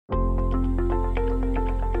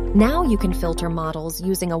Now you can filter models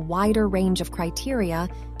using a wider range of criteria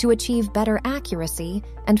to achieve better accuracy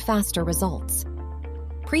and faster results.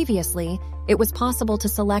 Previously, it was possible to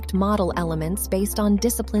select model elements based on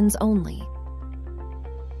disciplines only.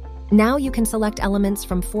 Now you can select elements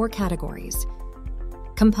from 4 categories: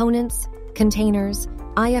 components, containers,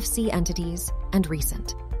 IFC entities, and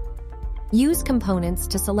recent. Use components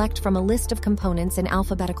to select from a list of components in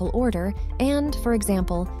alphabetical order and, for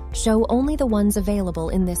example, show only the ones available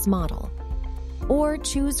in this model. Or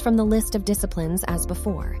choose from the list of disciplines as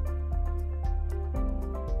before.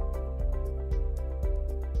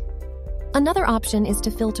 Another option is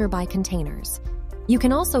to filter by containers. You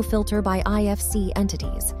can also filter by IFC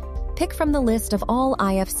entities. Pick from the list of all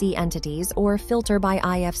IFC entities or filter by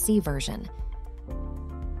IFC version.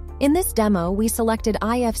 In this demo, we selected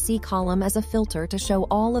IFC column as a filter to show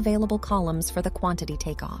all available columns for the quantity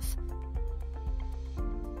takeoff.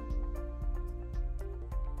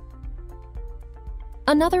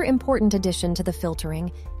 Another important addition to the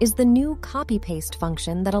filtering is the new copy-paste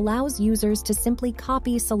function that allows users to simply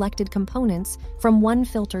copy selected components from one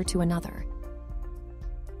filter to another.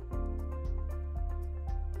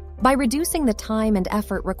 By reducing the time and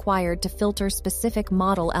effort required to filter specific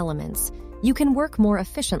model elements, you can work more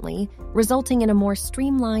efficiently, resulting in a more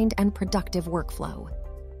streamlined and productive workflow.